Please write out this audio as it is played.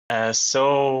Hello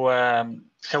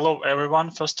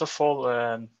everyone. First of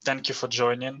all, thank you for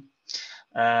joining.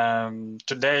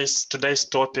 Today's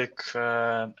topic,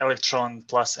 Electron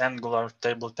plus Angular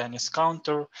table tennis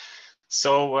counter.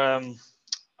 So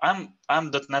I'm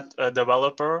 .NET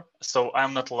developer, so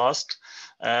I'm not lost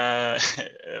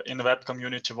in the web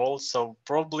community world. So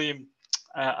probably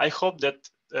I hope that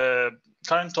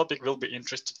current topic will be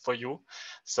interesting for you.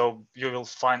 So you will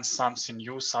find something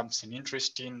new, something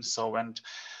interesting. So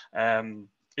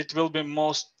it will be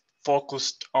most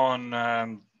focused on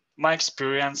my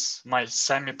experience, my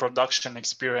semi-production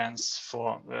experience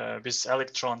for with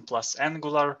Electron plus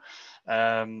Angular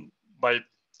in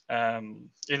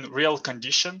real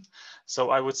condition. So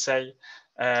I would say,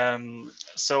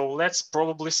 so let's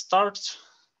probably start.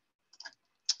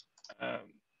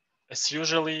 As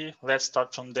usually, let's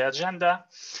start from the agenda.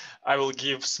 I will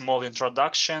give small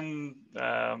introduction.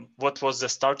 What was the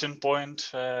starting point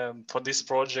for this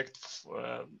project?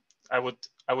 I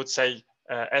would say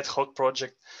ad hoc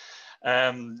project.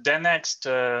 Then next,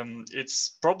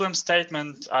 it's problem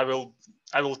statement. I will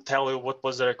tell you what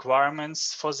was the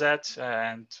requirements for that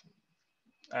and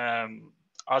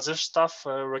other stuff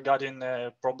regarding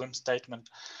the problem statement.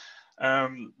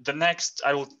 The next,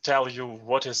 I will tell you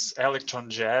what is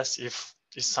ElectronJs if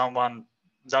someone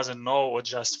doesn't know or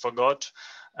just forgot.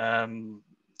 And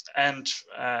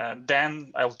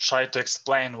then I'll try to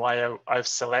explain why I've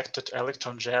selected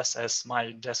ElectronJs as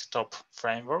my desktop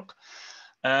framework.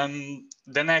 The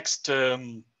next,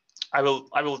 I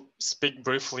will speak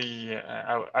briefly.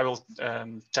 I will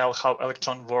tell how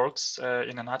Electron works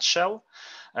in a nutshell.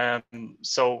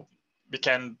 So we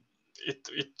can.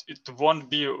 It won't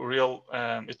be real.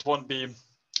 It won't be,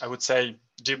 I would say,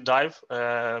 deep dive.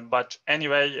 But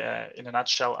anyway, in a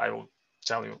nutshell, I will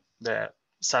tell you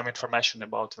some information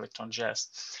about ElectronJs.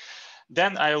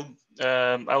 Then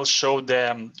I'll show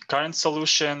the current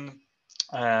solution.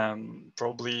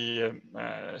 Probably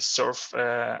surf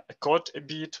a code a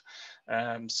bit.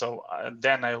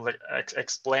 Then I will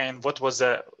explain what was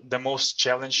the most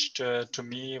challenge to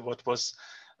me. What was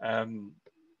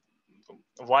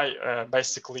why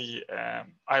basically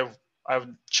I've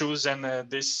chosen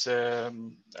this I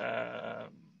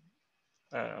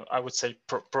would say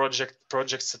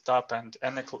project setup and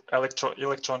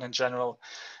Electron in general,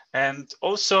 and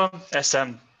also as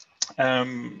I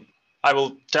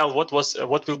will tell what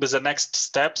will be the next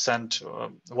steps and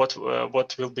what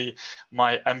will be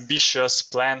my ambitious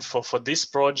plan for this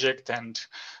project and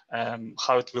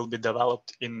how it will be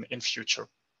developed in future.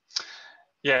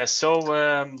 Yeah,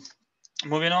 so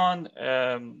moving on,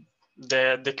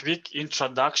 the quick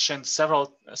introduction.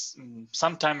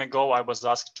 Some time ago, I was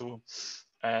asked to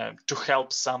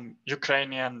help some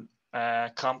Ukrainian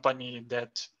company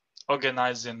that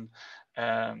organizing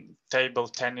table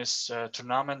tennis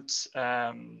tournaments,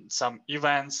 some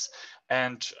events,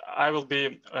 and I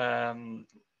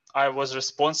was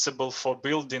responsible for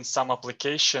building some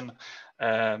application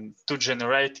to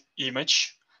generate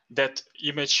image. That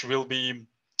image will be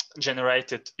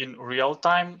generated in real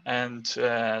time and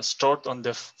stored on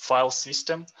the file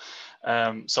system.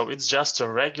 So it's just a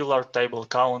regular table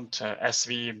count as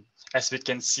we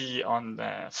can see on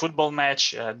the football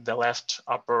match at the left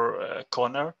upper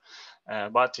corner,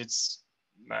 but it's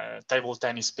table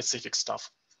tennis specific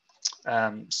stuff.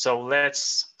 So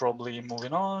let's probably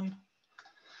moving on.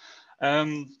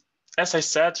 As I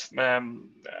said,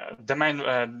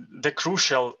 the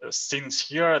crucial things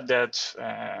here that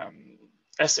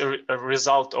as a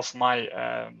result of my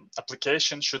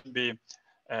application should be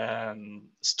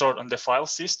stored on the file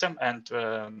system, and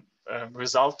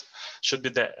result should be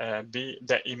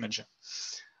the image.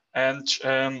 And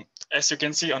as you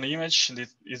can see on the image,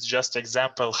 it's just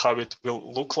example how it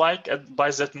will look like by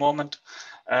that moment.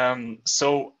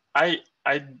 So I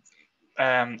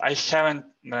haven't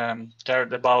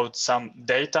cared about some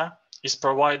data is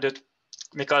provided,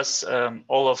 because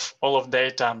all of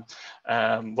data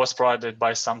was provided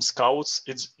by some scouts.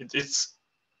 It's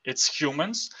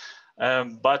humans,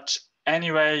 but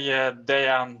anyway, they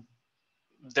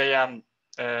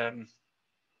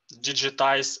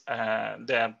digitize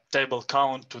the table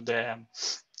count to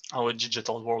our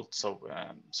digital world. So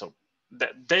the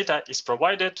data is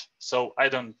provided, so I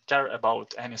don't care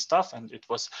about any stuff, and it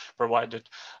was provided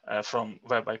from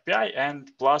Web API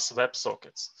and plus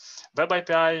WebSockets. Web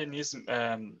API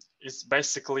is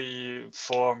basically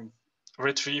for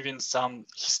retrieving some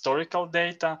historical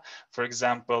data. For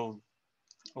example,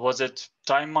 was it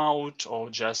timeout or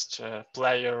just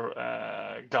player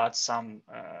got some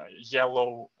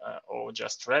yellow or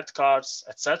just red cards,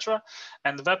 etc.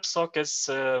 And WebSockets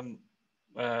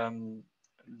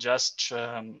just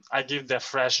I give the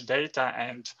fresh data,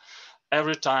 and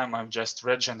every time I just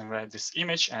regenerate this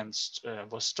image and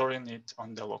was storing it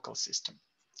on the local system.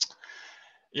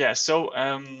 Yeah, so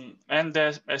and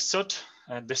the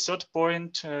third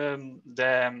point,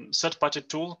 the third-party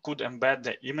tool could embed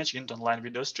the image into online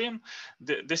video stream.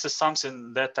 This is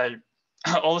something that I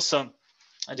also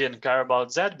didn't care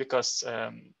about that, because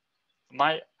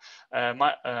my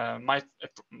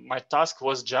task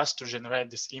was just to generate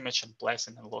this image and place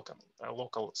it in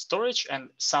local storage, and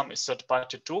some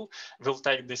third-party tool will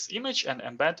take this image and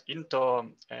embed into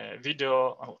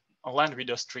online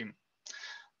video stream.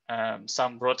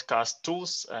 Some broadcast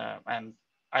tools, and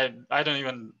I don't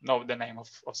even know the name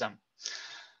of them.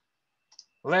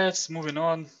 Let's moving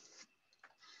on.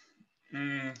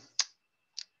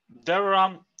 There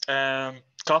are a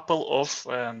couple of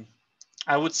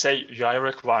I would say UI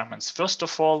requirements. First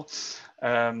of all,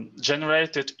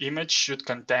 generated image should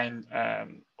contain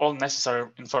all necessary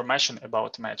information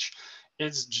about match.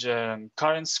 Its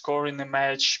current score in the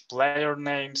match, player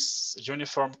names,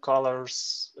 uniform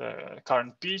colors,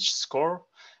 current pitch, score,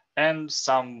 and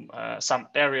some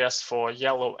areas for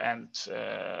yellow and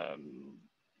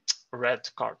red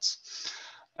cards.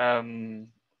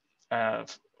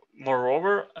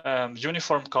 Moreover,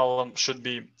 uniform column should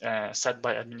be set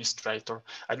by administrator.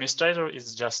 Administrator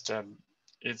is just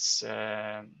it's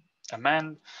a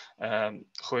man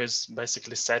who is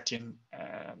basically setting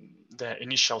the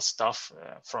initial stuff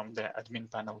from the admin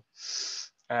panel.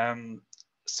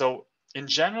 So in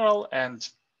general, and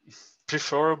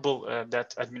preferable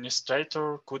that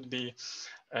administrator could be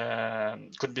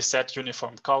set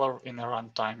uniform color in a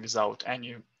runtime without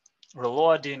any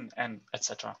reloading and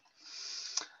etc.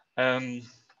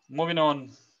 Moving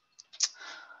on.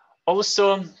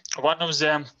 Also, one of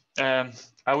the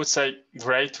I would say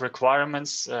great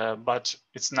requirements, but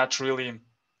it's not really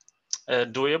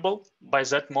doable by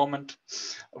that moment,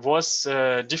 was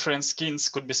different skins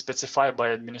could be specified by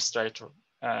administrator.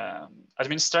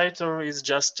 Administrator is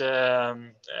just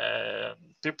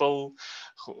people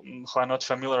who are not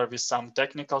familiar with some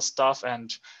technical stuff,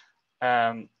 and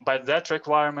by that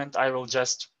requirement, I will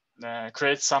just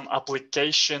create some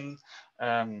application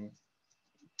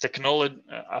technology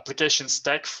application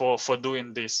stack for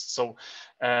doing this. So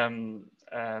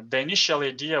the initial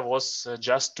idea was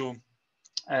just to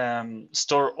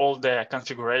store all the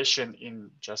configuration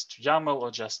in just YAML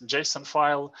or just JSON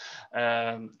file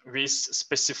with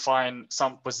specifying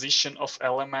some position of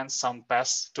elements, some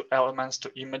paths to elements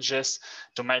to images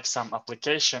to make some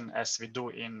application as we do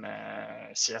in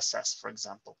CSS, for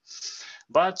example.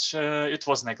 But it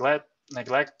was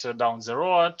neglected down the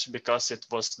road because it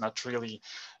was not really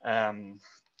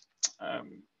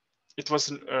it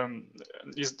was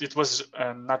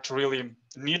not really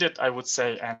needed, I would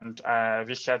say, and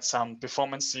we had some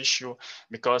performance issue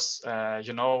because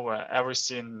you know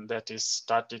everything that is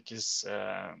static is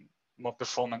more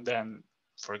performant than,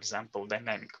 for example,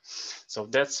 dynamic. So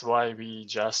that's why we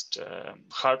just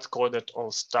hard coded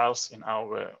all styles in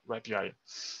our web UI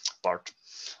part.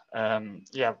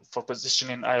 Yeah, for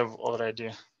positioning I've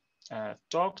already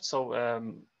talked. So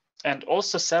and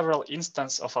also several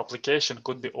instances of application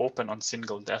could be open on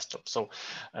single desktop. So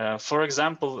for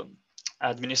example,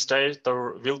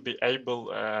 administrator will be able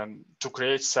to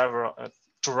create several,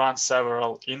 to run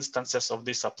several instances of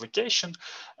this application.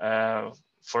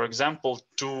 For example,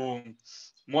 to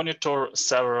monitor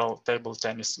several table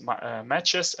tennis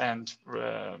matches, and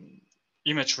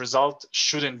image result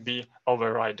shouldn't be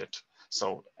overridden.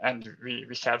 So, and we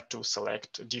have to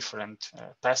select different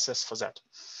passes for that.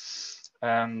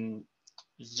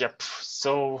 Yep,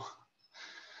 so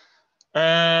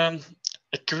a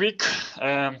quick,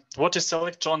 what is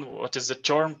Electron? What is the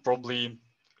term? Probably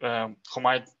who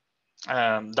might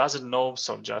doesn't know,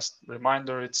 so just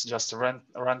reminder, it's just a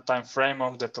runtime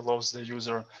framework that allows the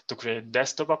user to create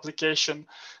desktop application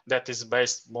that is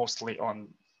based mostly on,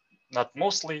 not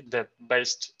mostly, that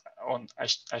based on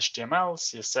HTML,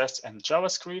 CSS, and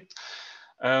JavaScript.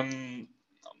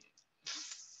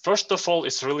 First of all,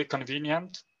 it's really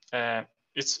convenient.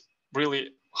 It's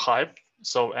really hyped.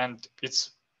 So, and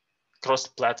it's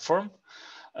cross-platform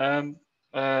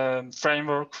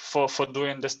framework for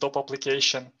doing desktop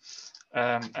application.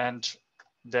 And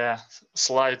the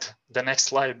next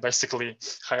slide basically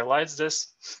highlights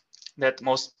this, that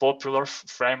most popular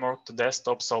framework to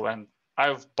desktop. So, and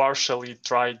I've partially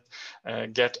tried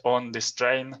get on this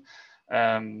train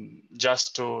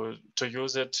just to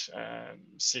use it,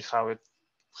 see how it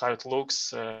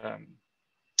looks,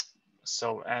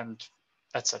 so, and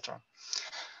etc.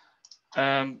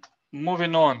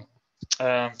 Moving on,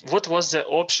 what was the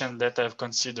option that I've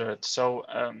considered? So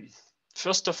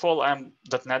First of all, I'm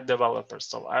 .NET developer,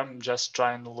 so I'm just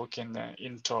trying to look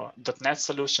into .NET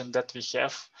solution that we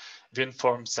have,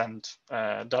 WinForms and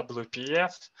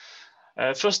WPF.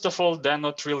 First of all, they're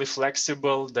not really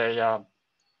flexible. They are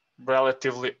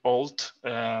relatively old.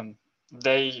 I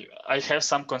have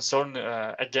some concern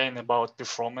again about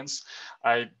performance.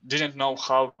 I didn't know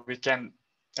how we can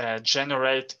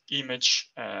generate image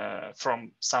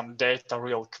from some data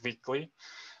real quickly.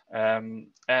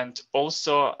 And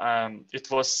also it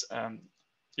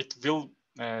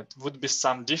would be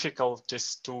some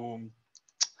difficulties to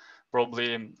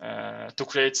probably to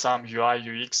create some UI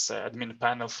UX admin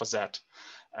panel for that,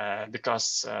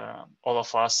 because all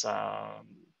of us are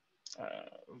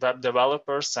web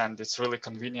developers, and it's really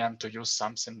convenient to use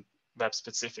something web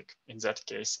specific in that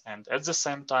case. And at the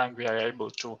same time, we are able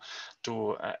to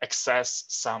access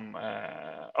some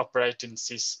operating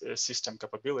system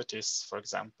capabilities, for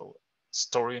example,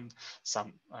 storing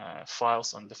some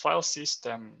files on the file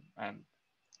system and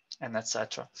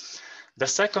etc. The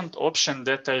second option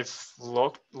that I've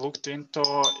looked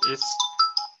into is,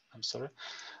 I'm sorry,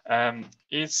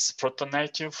 it's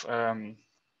proto-native.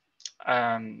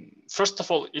 First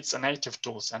of all, it's a native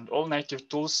tools, and all native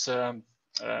tools are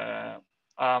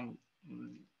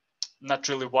not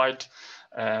really wide.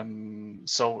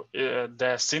 So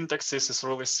the syntax is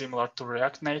really similar to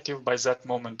React Native. By that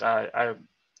moment, I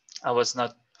was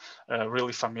not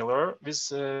really familiar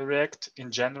with React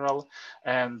in general,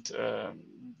 and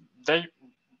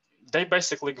they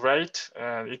basically great.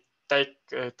 It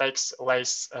takes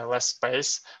less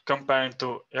space comparing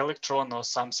to Electron or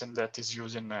something that is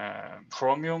using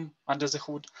Chromium under the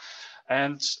hood.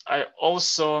 And I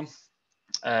also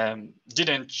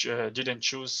didn't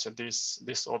choose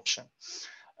this option.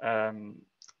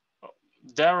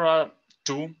 There are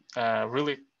two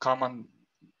really common,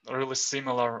 really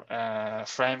similar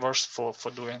frameworks for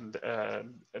doing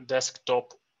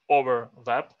desktop over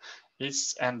web.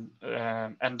 It's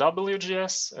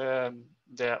NWJS,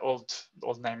 the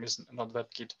old name is not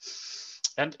WebKit,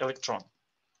 and Electron.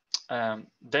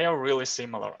 They are really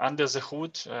similar. Under the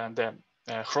hood, the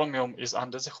Chromium is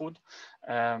under the hood,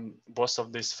 both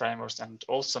of these frameworks, and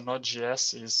also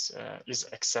Node.js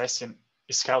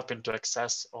is helping to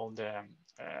access all the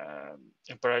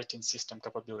operating system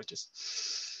capabilities.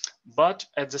 But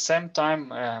at the same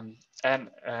time,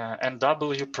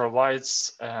 NW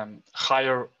provides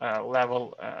higher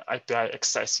level API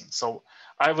accessing. So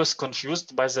I was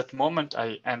confused by that moment,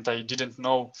 and I didn't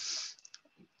know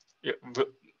it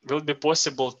will be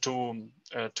possible to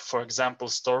for example,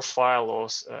 store file or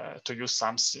to use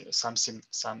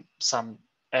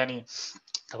any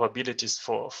capabilities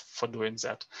for doing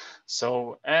that.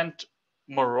 So, and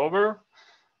moreover,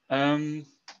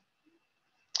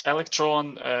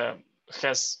 Electron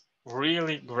has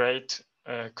really great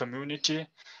community,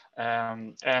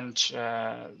 and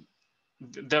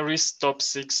there is top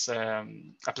 6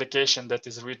 application that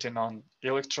is written on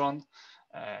Electron,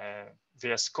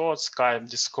 VS Code, Skype,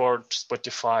 Discord,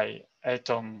 Spotify,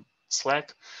 Atom,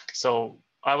 Slack. So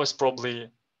I was probably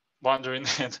wondering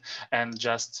and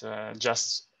just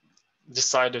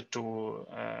decided to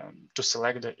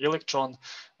select the Electron.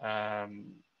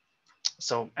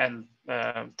 So, and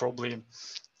probably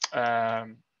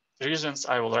reasons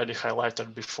I already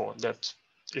highlighted before, that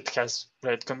it has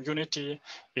great community.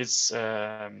 It's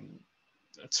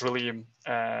really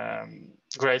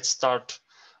great start,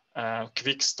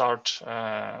 quick start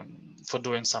for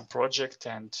doing some project,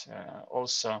 and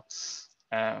also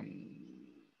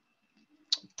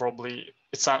probably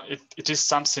it is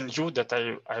something new that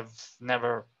I've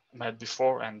never met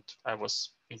before, and I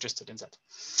was interested in that.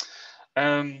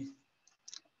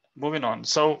 Moving on.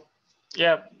 So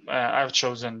yeah, I've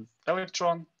chosen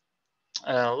Electron.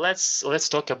 Let's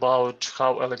talk about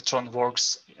how Electron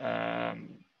works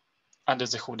under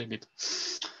the hood a bit.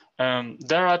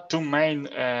 There are two main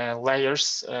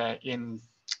layers in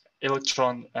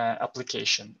Electron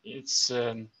application. It's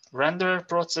render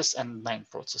process and main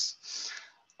process.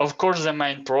 Of course, the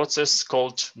main process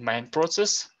called main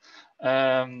process.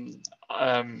 It's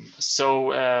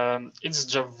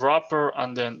the wrapper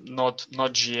under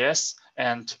Node.js,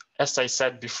 and as I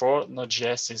said before,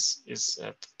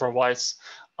 Node.js provides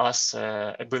us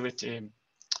ability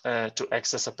to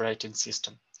access operating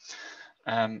system.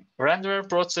 Renderer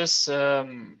process,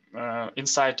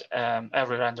 inside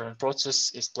every rendering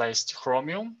process is placed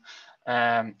Chromium,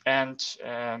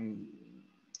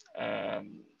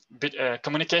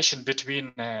 communication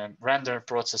between render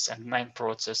process and main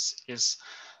process is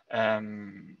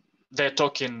they're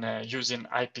talking using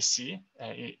IPC,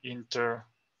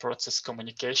 inter-process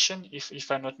communication,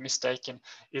 if I'm not mistaken.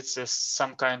 It's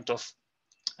some kind of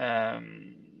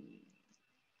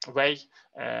way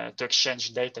to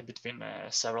exchange data between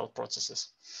several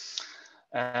processes.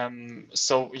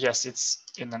 So yes, it's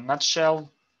in a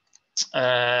nutshell.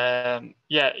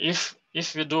 Yeah, if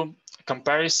we do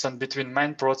comparison between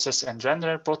main process and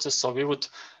renderer process, so we would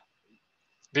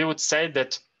say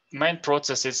that main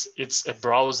process it's a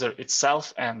browser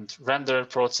itself, and renderer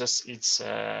process it's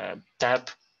a tab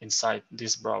inside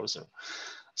this browser.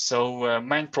 So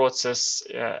main process,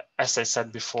 as I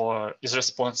said before, is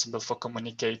responsible for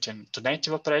communicating to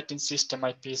native operating system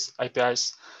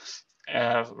APIs,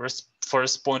 for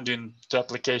responding to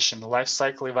application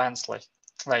lifecycle events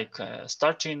like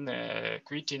starting,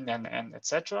 quitting, and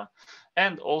etc.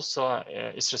 And also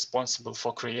is responsible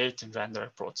for creating renderer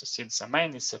process. It's a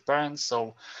main, it's a parent.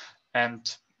 So,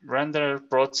 and renderer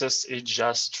process is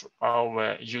just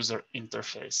our user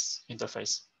interface.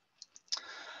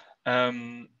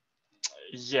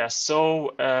 Yeah,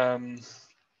 so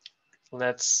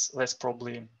let's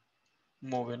probably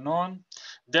moving on.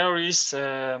 There is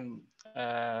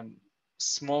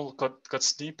small code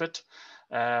snippet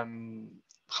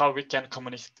how we can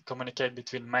communicate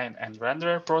between main and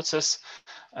renderer process.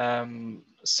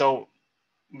 So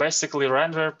basically,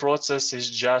 renderer process is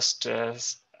just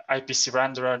IPC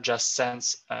renderer just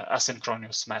sends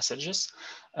asynchronous messages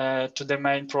to the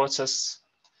main process.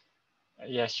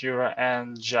 Yeah, here,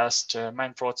 and just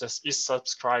main process is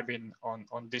subscribing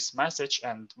on this message.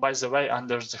 And by the way,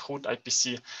 under the hood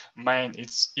IPC main,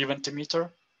 it's event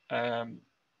emitter,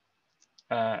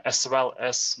 as well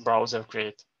as browser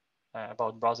create.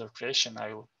 About browser creation,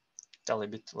 I will tell a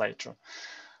bit later.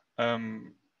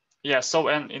 Yeah, so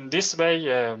and in this way,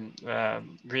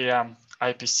 via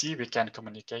IPC, we can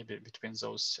communicate between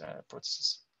those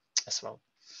processes as well.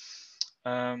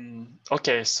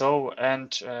 Okay, so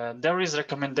and there is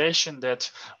recommendation that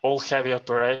all heavy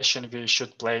operation we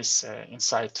should place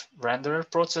inside renderer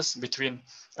process between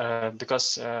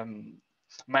because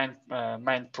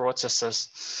main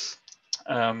processes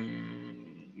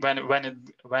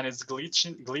when it's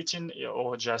glitching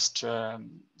or just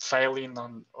failing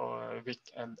on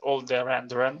and all the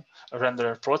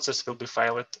renderer process will be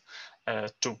failed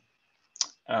too.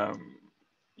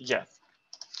 Yeah,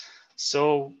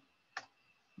 so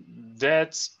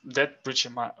that's pretty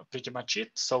much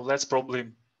it. So let's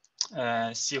probably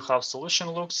see how solution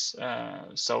looks.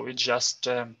 So it just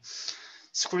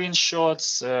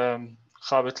screenshots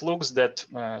how it looks. That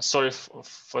sorry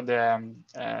for the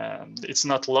it's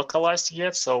not localized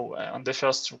yet. So on the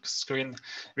first screen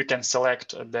we can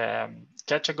select the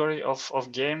category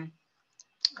of game,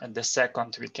 and the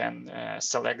second we can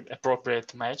select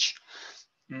appropriate match.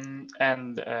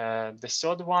 And the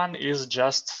third one is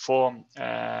just for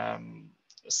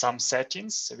some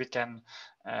settings. We can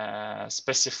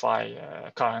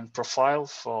specify current profile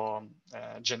for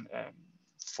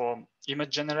image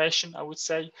generation, I would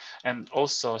say, and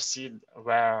also see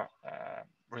where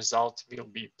result will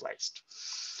be placed.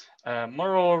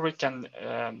 Moreover, we can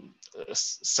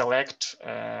select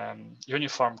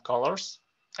uniform colors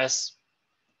as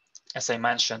I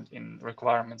mentioned in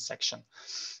requirements section.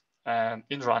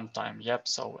 In runtime, yep.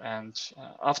 So, and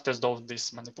after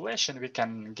this manipulation, we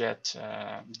can get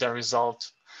the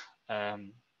result,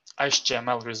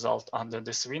 HTML result under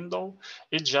this window.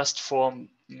 It's just for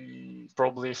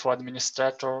probably for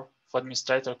administrator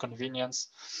convenience,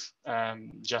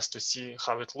 just to see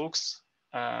how it looks.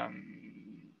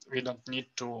 We don't need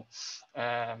to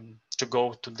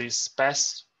go to this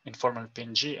path informal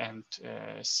PNG and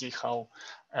see how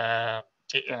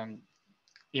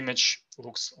image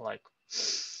looks like.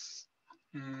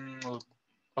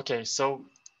 Okay, so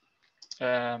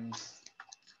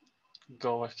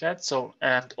go ahead. So,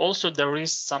 and also there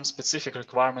is some specific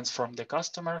requirements from the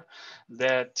customer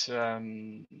that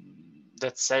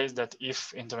that says that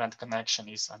if internet connection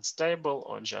is unstable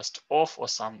or just off, or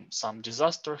some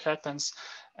disaster happens,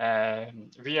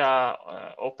 we are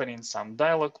opening some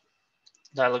dialog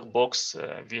box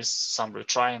with some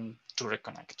retrying to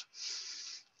reconnect.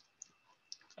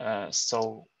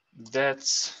 So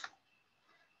that's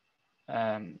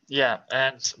yeah.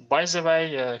 And by the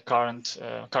way,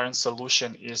 current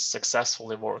solution is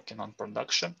successfully working on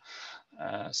production.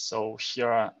 So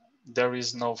here there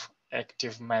is no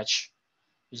active match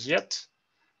yet,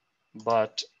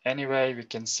 but anyway, we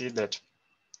can see that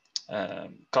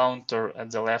counter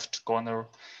at the left corner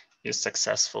is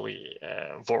successfully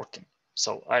working.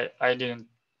 So I didn't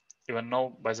even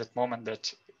know by that moment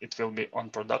that it will be on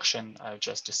production. I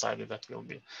just decided that will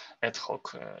be ad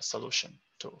hoc solution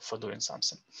for doing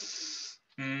something.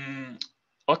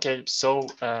 Okay, so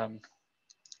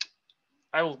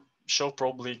I will show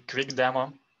probably quick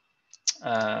demo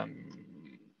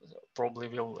probably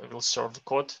will serve the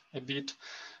code a bit.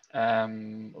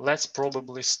 Let's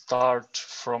probably start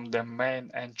from the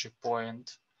main entry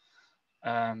point.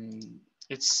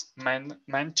 It's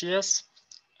main.ts.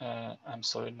 I'm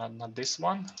sorry, not this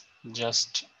one,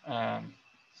 just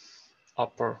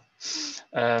upper.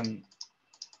 The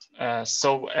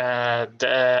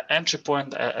entry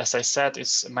point, as I said,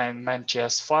 is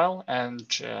main.ts file, and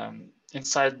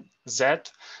inside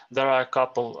that there are a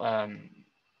couple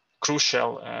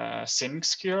crucial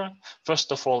things here.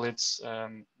 First of all, it's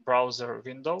browser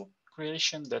window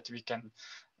creation that we can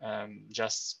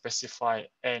just specify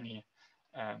any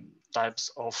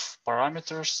types of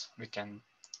parameters. We can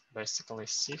basically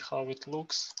see how it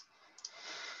looks.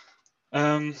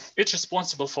 It's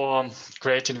responsible for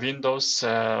creating windows,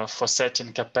 for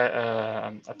setting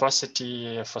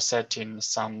opacity, for setting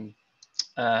some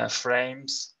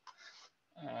frames.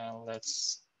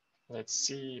 Let's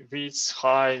see, width,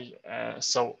 height.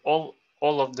 So all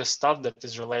of the stuff that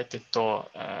is related to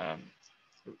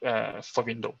for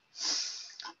window.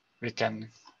 We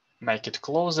can make it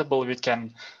closable. We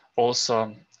can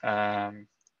also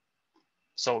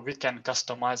so we can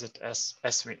customize it as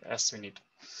we need.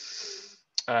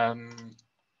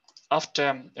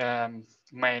 After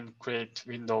main create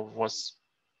window was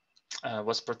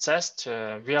processed,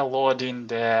 we are loading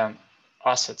the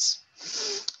assets.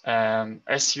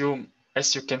 As you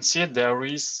can see, there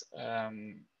is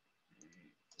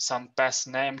some path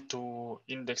name to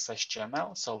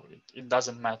index.html, so it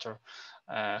doesn't matter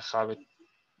how it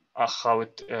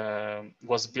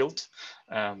was built,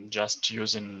 just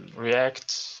using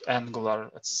React, Angular,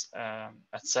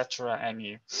 etc.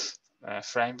 Any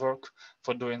framework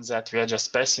for doing that. We are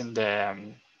just passing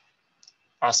the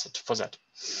asset for that.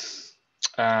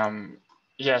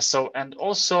 Yeah. So, and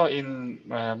also in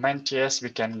main.ts,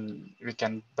 we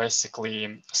can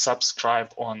basically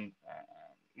subscribe on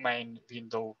main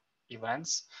window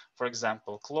events. For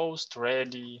example, closed,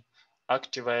 ready,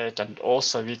 activate, and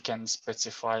also we can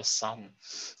specify some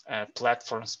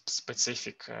platform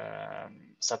specific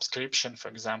subscription, for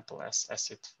example, as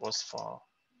it was for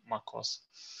macOS.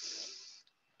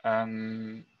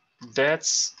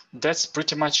 That's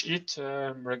pretty much it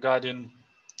regarding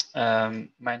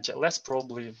main.ts. Let's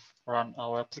probably run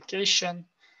our application.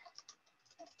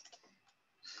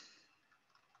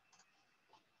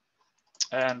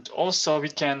 And also we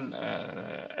can,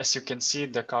 as you can see,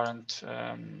 the current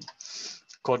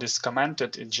code is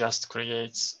commented. It just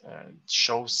creates,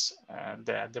 shows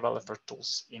the developer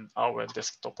tools in our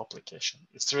desktop application.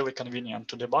 It's really convenient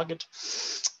to debug it.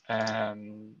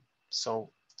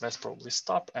 So let's probably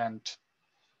stop and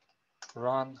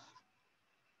run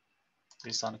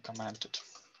this uncommented.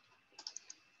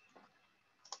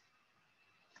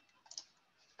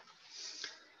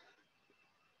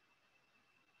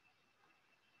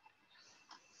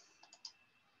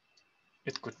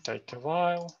 It could take a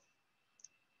while.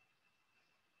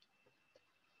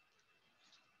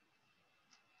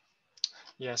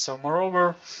 Yeah, so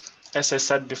moreover, as I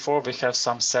said before, we have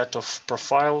some set of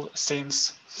profile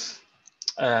scenes.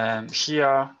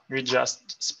 Here we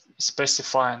just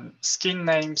specifying skin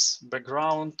names,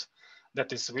 background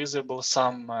that is visible,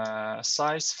 some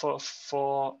size for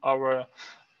our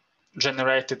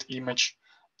generated image,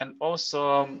 and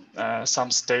also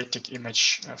some static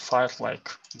image file like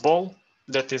ball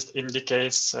that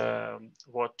indicates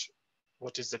what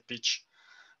is the pitch,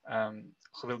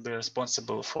 who will be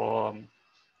responsible for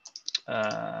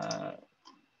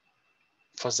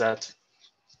that.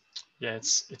 Yeah,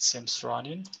 it seems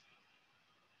running.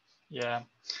 Yeah.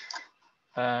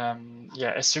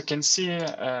 Yeah, as you can see,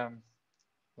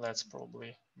 let's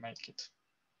probably make it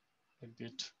a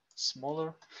bit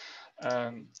smaller.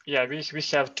 Yeah, we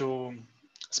have to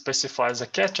specify the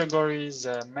categories,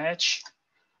 match.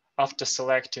 After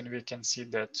selecting, we can see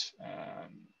that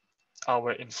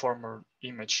our informer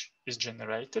image is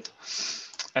generated.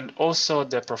 And also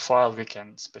the profile we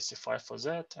can specify for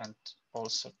that, and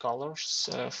also colors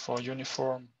for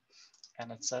uniform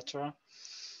and etc.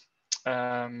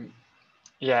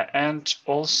 Yeah, and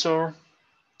also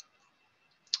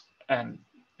an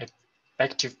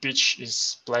active pitch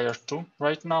is player 2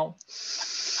 right now.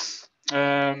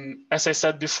 As I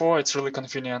said before, it's really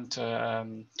convenient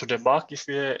to debug if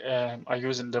we are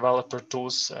using developer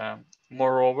tools.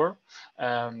 Moreover,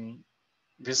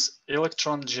 with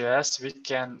ElectronJs, we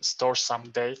can store some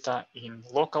data in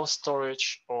local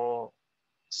storage or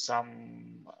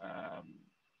some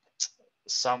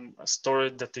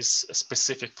storage that is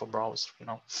specific for browser. You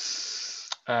know,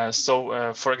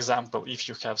 for example, if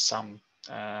you have some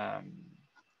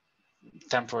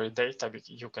temporary data,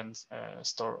 you can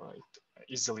store it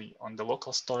easily on the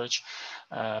local storage.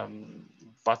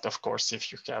 But of course,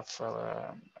 if you have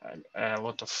a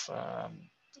lot of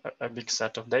a big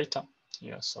set of data,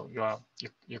 yeah, so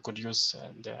you could use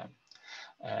the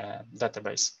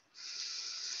database.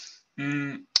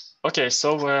 Okay,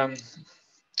 so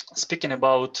speaking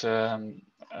about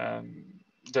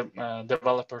the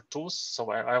developer tools,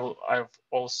 so I've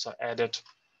also added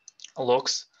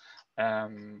logs.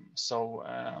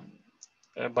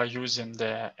 By using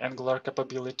the Angular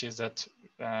capabilities that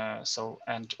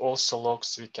and also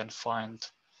logs we can find.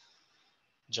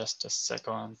 Just a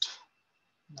second,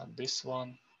 not this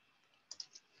one.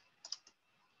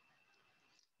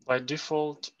 By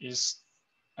default is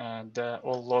the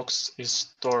all logs is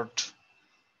stored.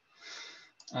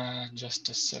 Just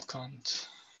a second.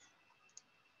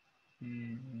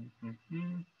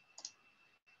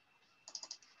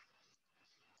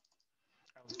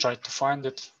 I'll try to find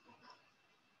it,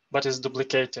 but it's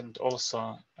duplicated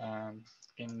also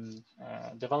in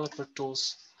developer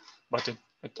tools, but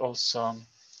it also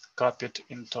copied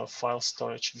into file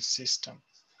storage in system.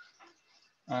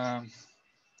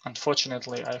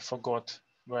 Unfortunately, I forgot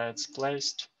where it's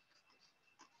placed.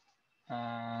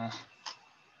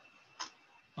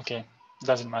 Okay,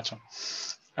 doesn't matter.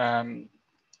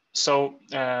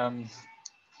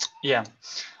 Yeah.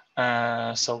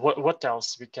 So what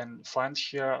else we can find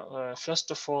here?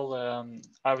 First of all,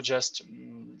 I've just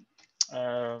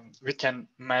we can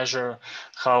measure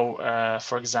how,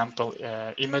 for example,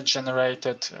 image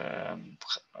generated,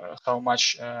 how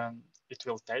much it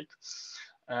will take.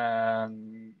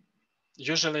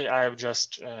 Usually, I've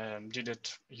just did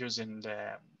it using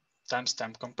the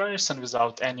timestamp comparison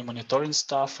without any monitoring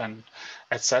stuff and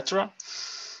etc.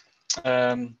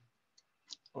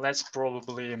 Let's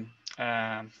probably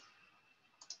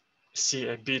see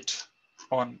a bit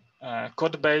on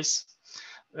code base.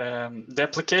 The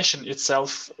application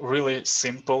itself really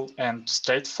simple and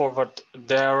straightforward.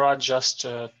 There are just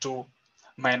two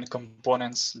main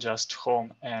components, just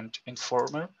home and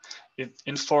informer.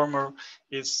 Informer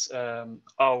is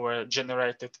our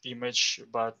generated image,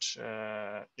 but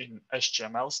in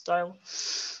HTML style.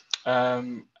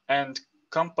 And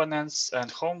components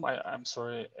and home, I'm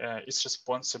sorry, is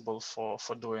responsible for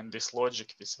doing this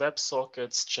logic with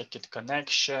WebSockets, check it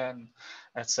connection,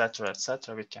 etc.,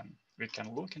 etc. We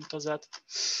can look into that.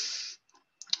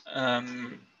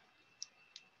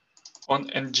 On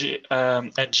ng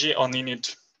on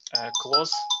init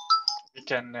clause, we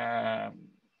can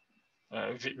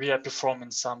we are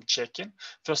performing some checking.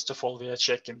 First of all, we are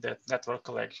checking that network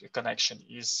connection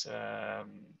is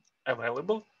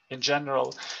available. In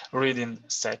general, reading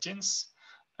settings,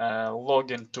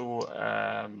 logging to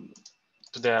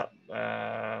the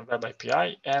web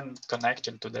API and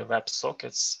connecting to the web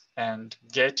sockets and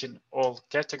getting all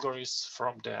categories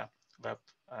from the web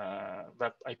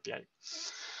API.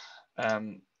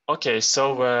 Okay,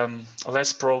 so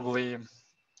let's probably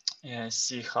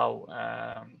see how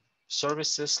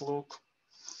services look.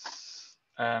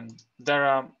 There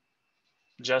are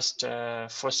just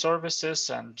for services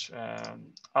and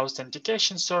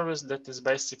authentication service that is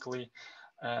basically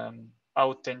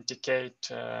authenticate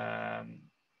to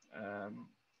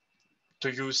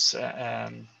use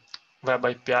web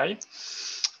API.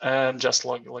 Just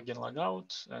log in, log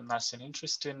out, nothing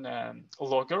interesting.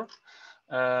 Logger.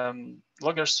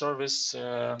 Logger service, we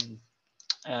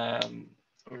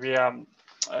are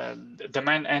the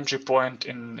main entry point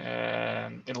in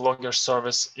Logger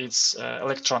service is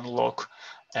Electron log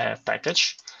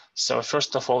package. So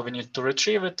first of all, we need to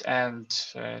retrieve it and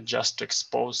just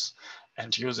expose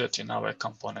and use it in our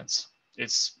components.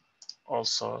 It's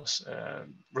also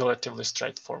relatively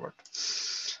straightforward.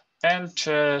 And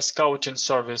scouting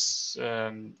service,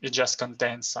 it just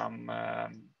contains some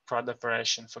prod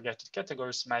operation, forgetted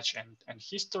categories, match and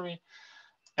history.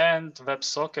 And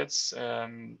WebSockets,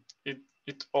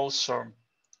 it also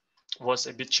was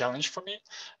a bit challenge for me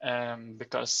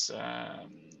because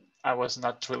I was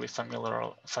not really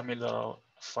familiar.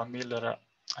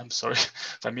 I'm sorry,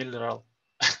 familiar.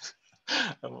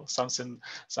 something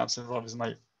wrong with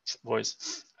my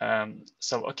voice.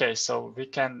 So okay, so we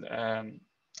can.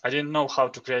 I didn't know how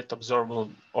to create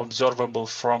observable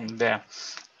from the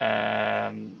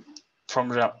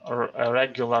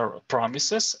regular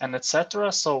promises and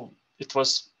etc. So it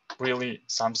was really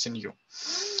something new.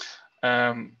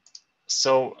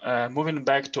 Moving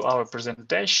back to our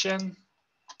presentation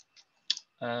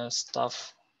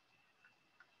stuff.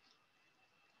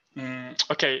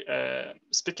 Okay,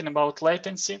 speaking about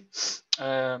latency,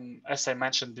 as I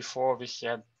mentioned before, we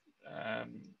had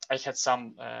I had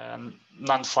some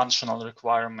non-functional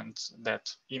requirements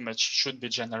that image should be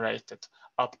generated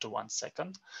up to 1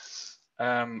 second.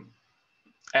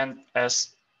 And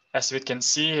as we can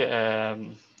see,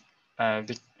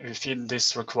 we feed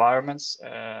these requirements.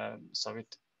 So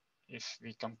if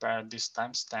we compare these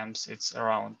timestamps, it's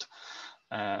around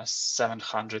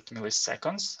 700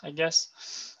 milliseconds, I guess.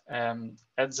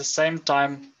 At the same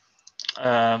time,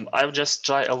 I've just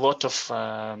tried a lot of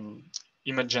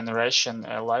image generation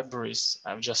libraries.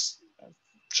 I've just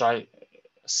tried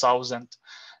 1,000,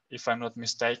 if I'm not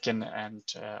mistaken, and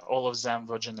all of them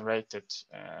were generated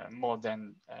more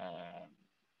than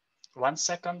 1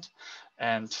 second.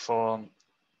 And for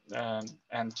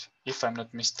and if I'm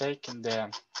not mistaken,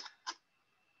 they're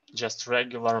just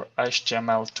regular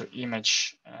HTML to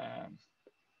image.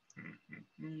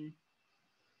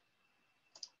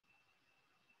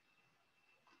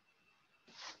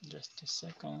 Just a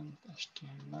second,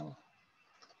 HTML.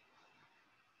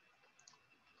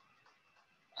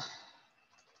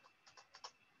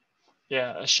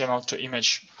 Yeah, HTML to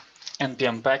image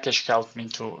npm package helped me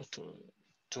to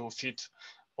fit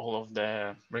all of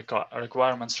the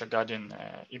requirements regarding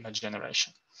image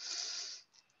generation.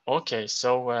 Okay,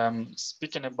 so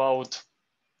speaking about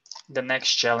the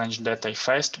next challenge that I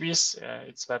faced with,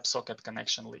 it's WebSocket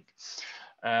connection leak.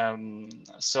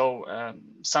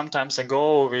 Some times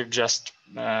ago, we've just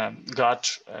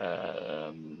got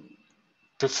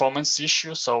performance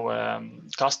issue. So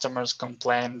customers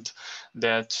complained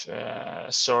that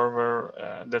server,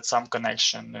 that some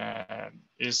connection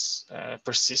is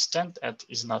persistent and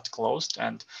is not closed.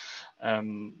 And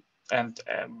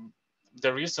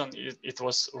the reason it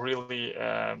was really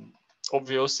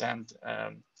obvious and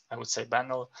I would say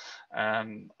banal.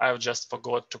 I just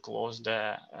forgot to close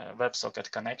the WebSocket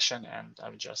connection, and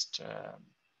I've just,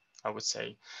 I would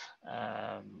say,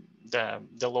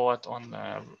 the load on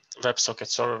WebSocket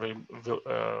server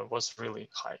was really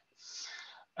high.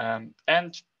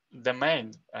 And the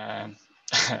main,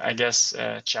 I guess,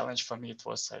 challenge for me, it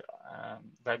was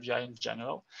Web UI in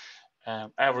general.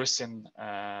 Everything,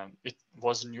 it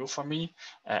was new for me,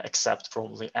 except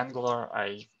probably Angular.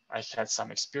 I had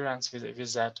some experience with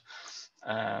that,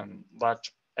 but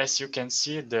as you can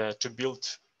see, to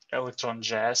build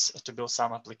ElectronJS, to build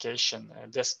some application,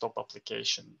 desktop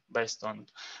application based on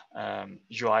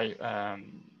UI,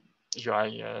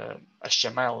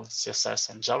 HTML, CSS,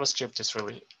 and JavaScript is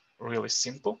really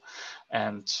simple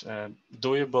and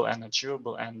doable and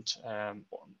achievable, and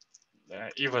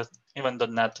even the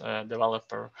 .NET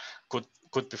developer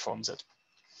could perform that.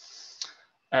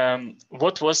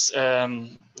 What was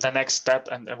the next step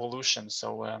and evolution?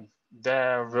 So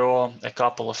there were a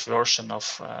couple of versions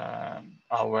of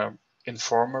our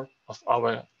informer, of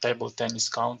our table tennis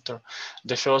counter.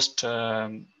 The first,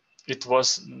 it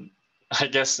was, I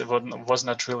guess, it was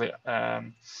not really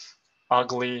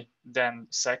ugly than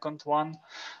second one,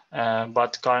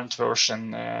 but current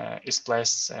version is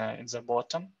placed in the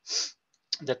bottom.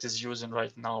 That is using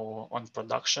right now on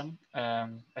production,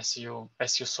 as you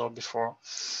saw before,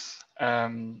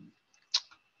 and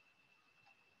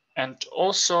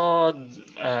also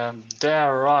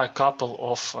there are a couple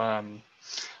of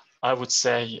I would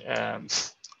say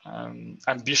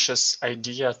ambitious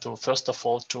idea to first of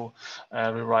all to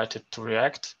rewrite it to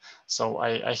React. So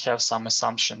I have some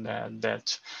assumption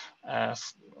that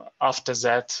after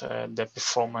that the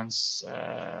performance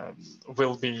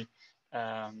will be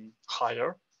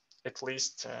higher, at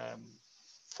least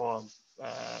for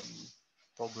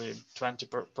probably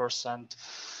 20%.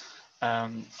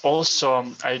 Also,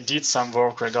 I did some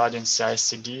work regarding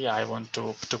CI/CD. I want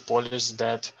to polish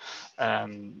that.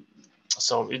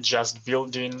 So it's just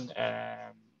building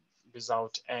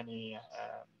without any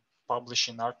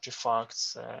publishing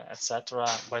artifacts, etc.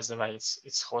 By the way,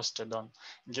 it's hosted on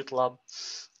GitLab,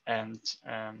 and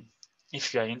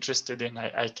if you are interested in,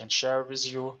 I can share with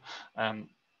you.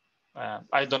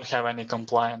 I don't have any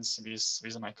compliance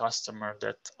with my customer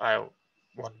that I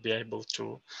won't be able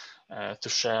to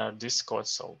share this code.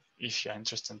 So if you're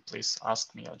interested, please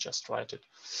ask me or just write it.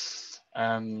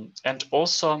 And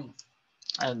also,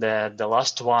 the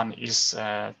last one is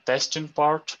testing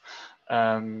part.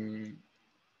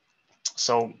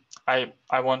 So I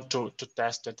want to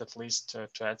test it, at least to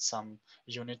add some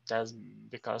unit tests,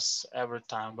 because every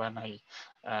time when I,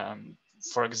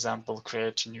 for example,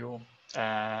 create a new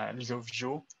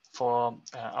view for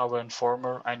our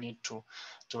informer, I need to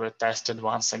retest it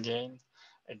once again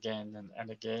and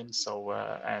again. So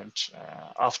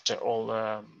after all,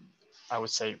 I would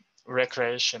say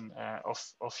recreation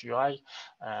of UI,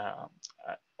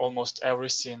 almost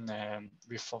everything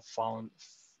we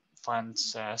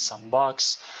finds some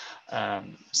bugs,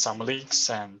 some leaks,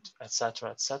 and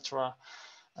etc.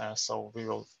 so we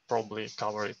will probably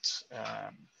cover it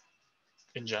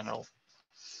in general.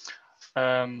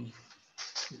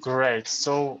 Great.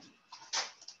 So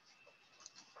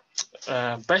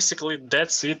basically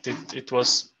that's it. It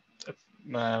was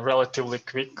relatively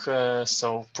quick.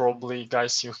 So probably,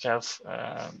 guys, you have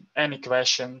any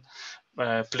question,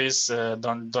 please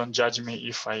don't judge me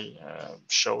if I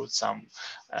showed some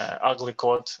ugly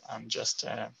code. I'm just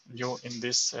new in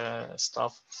this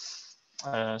stuff.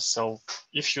 So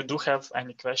if you do have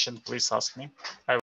any question, please ask me.